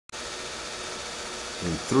In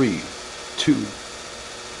 3, 2.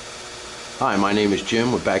 Hi, my name is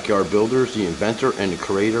Jim with Backyard Builders, the inventor and the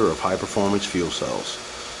creator of high performance fuel cells.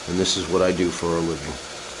 And this is what I do for a living.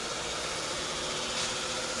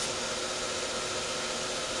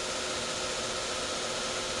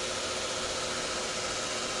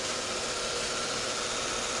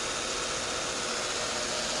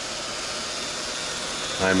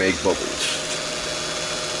 I make bubbles.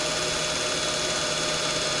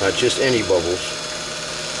 Not just any bubbles,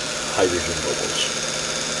 hydrogen bubbles.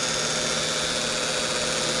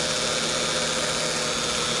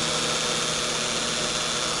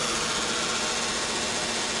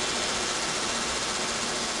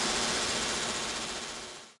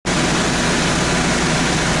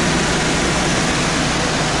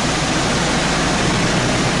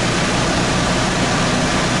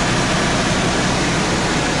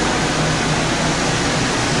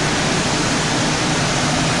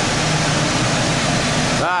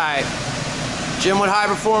 Jim with High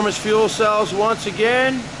Performance Fuel Cells once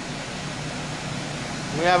again.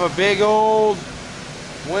 We have a big old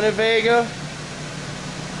Winnebago.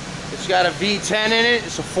 It's got a V10 in it.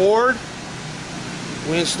 It's a Ford.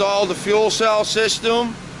 We installed the fuel cell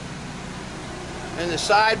system in the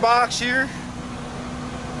side box here.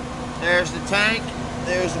 There's the tank.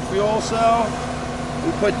 There's the fuel cell.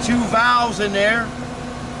 We put 2 valves in there.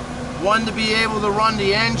 One to be able to run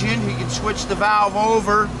the engine. He can switch the valve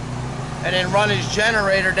over and then run his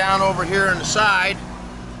generator down over here on the side.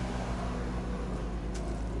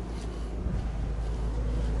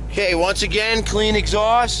 Okay, once again, clean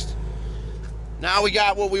exhaust. Now we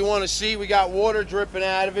got what we want to see. We got water dripping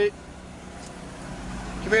out of it.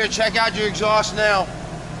 Come here, check out your exhaust now.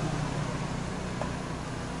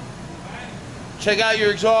 Check out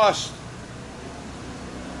your exhaust.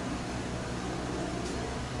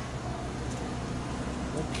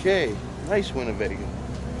 Okay, nice Winnebago.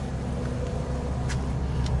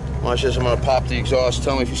 Watch this, I'm going to pop the exhaust.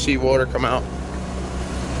 Tell me if you see water come out.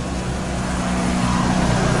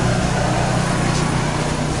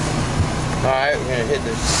 Alright, we're going to hit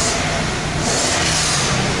this.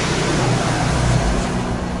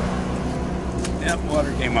 Yep,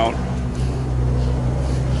 water came out.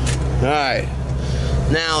 Alright,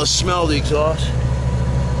 now let's smell the exhaust.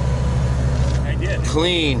 I did.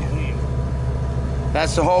 Clean.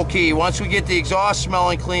 That's the whole key. Once we get the exhaust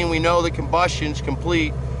smelling clean, we know the combustion's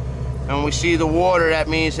complete. And when we see the water, that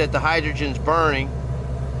means that the hydrogen's burning.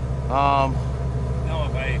 No,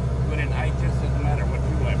 if I put in high, just doesn't matter what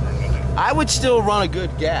fuel I burn with it. I would still run a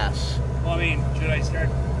good gas. Well, I mean, should I start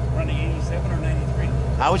running 87 or 93?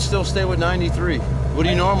 I would still stay with 93. What do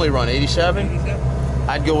you normally run, 87? 87?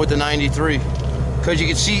 I'd go with the 93. Because you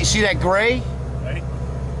can see that gray? Right.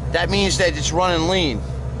 That means that it's running lean.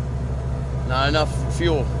 Not enough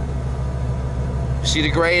fuel. See the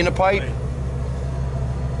gray in the pipe? Right.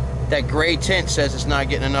 That gray tint says it's not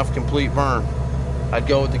getting enough complete burn. I'd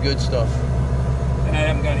go with the good stuff. And I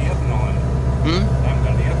haven't got any ethanol in it. Hmm? I haven't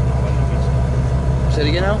got any ethanol in it. Say it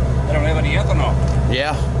again now? I don't have any ethanol.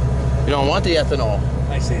 Yeah. You don't want the ethanol.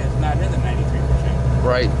 I say it's not in the 93%.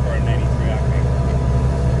 Right. Or 93 octane.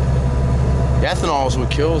 The ethanol is what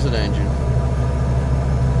kills an engine.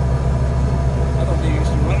 I thought they used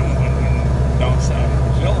to run them when down south in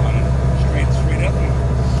Brazil on it. Straight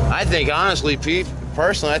ethanol. I think, honestly, Pete,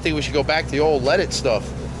 personally, I think we should go back to the old leaded stuff.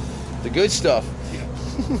 The good stuff. Yeah.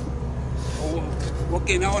 Oh,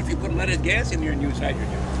 okay, now if you put leaded gas in here and use hydrogen,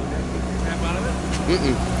 so that's what you snap out of it?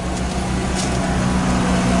 Mm-mm.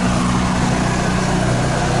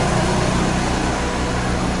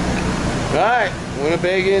 Alright,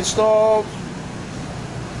 Winnebago installed.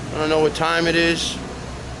 I don't know what time it is.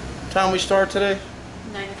 What time we start today?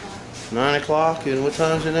 9 o'clock. 9 o'clock, and what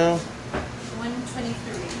time is it now? 1:23.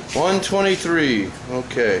 1:23.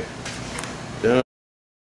 Okay.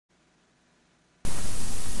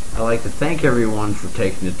 I'd like to thank everyone for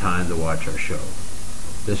taking the time to watch our show.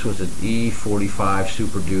 This was an E-450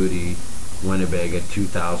 Super Duty Winnebago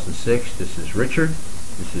 2006. This is Richard.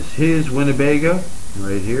 This is his Winnebago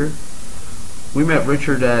right here. We met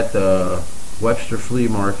Richard at the Webster Flea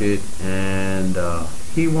Market, and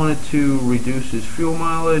he wanted to reduce his fuel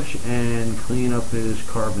mileage and clean up his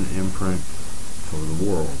carbon imprint for the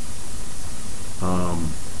world.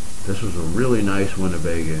 This was a really nice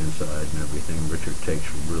Winnebago inside and everything. Richard takes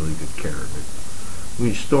really good care of it. We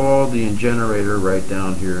installed the generator right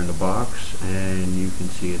down here in the box, and you can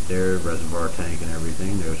see it there, reservoir tank and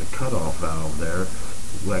everything. There's a cutoff valve there.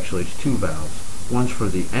 Well, actually, it's 2 valves. One's for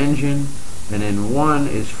the engine, and then one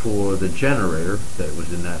is for the generator that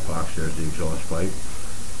was in that box. There's the exhaust pipe.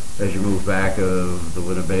 As you move back of the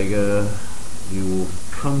Winnebago, you will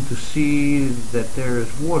come to see that there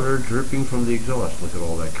is water dripping from the exhaust. Look at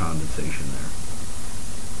all that condensation there.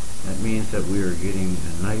 That means that we are getting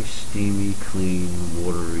a nice, steamy, clean,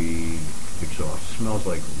 watery exhaust. It smells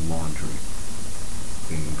like laundry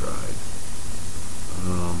being dried.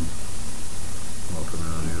 Walk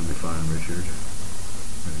around here. Let me find Richard.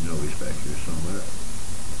 I know he's back here somewhere.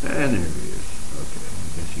 And there he is. Okay,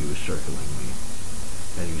 I guess he was circling me.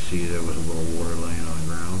 As you see, there was a little water laying on the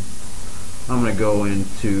ground. I'm going to go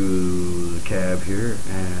into the cab here,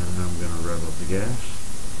 and I'm going to rev up the gas.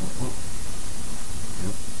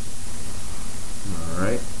 Yep.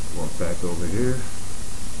 Alright, walk back over here.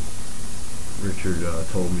 Richard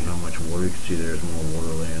told me how much water. You can see there's more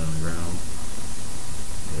water laying on the ground.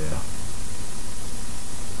 Yeah.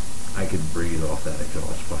 I could breathe off that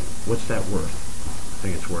exhaust pipe. What's that worth? I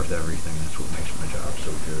think it's worth everything. That's what makes my job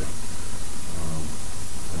so good.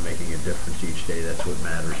 I'm making a difference each day. That's what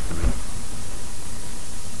matters to me.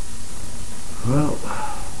 Well,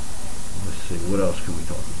 let's see. What else can we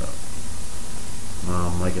talk about?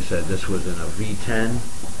 Like I said, this was in a V10.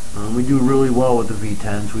 We do really well with the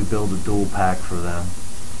V10s. We build a dual pack for them.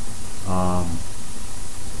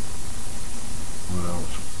 What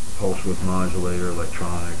else? Pulse width modulator,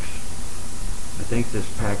 electronics. I think this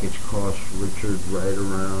package cost Richard right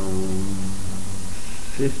around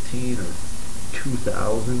 15 or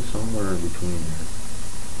 2,000, somewhere in between there.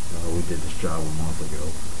 We did this job a month ago.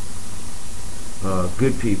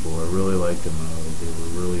 Good people. I really liked them. They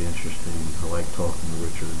were really interesting. I liked talking to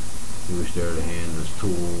Richard. He was there to hand us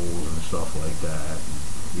tools and stuff like that.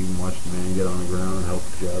 And even watched the man get on the ground and help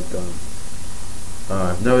the job done.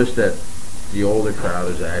 I've noticed that the older crowd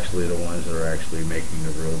is actually the ones that are actually making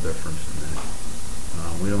the real difference in this.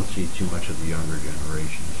 We don't see too much of the younger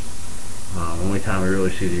generations. Only time we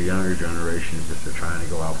really see the younger generation is if they're trying to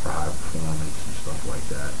go out for high performance and stuff like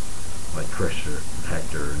that, like Christer and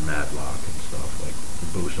Hector and Madlock and stuff, like the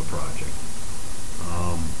Boosa project.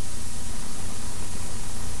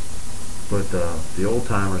 But the old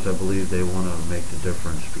timers, I believe, they want to make the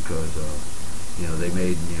difference because they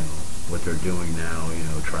made what they're doing now,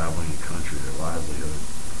 traveling the country, their livelihood.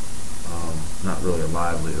 Not really a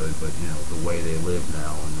livelihood, but the way they live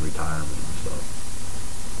now in retirement and stuff.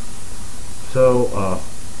 So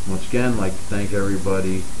once again, I'd like to thank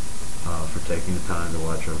everybody for taking the time to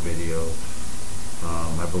watch our video.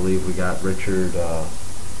 I believe we got Richard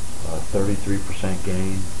 33%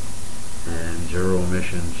 gain and 0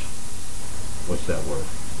 emissions. What's that worth?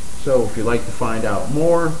 So if you'd like to find out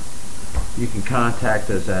more, you can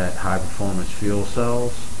contact us at High Performance Fuel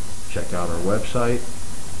Cells. Check out our website.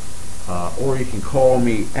 Or you can call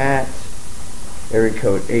me at area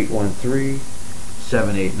code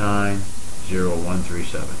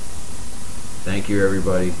 813-789-0137. Thank you,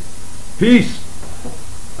 everybody. Peace!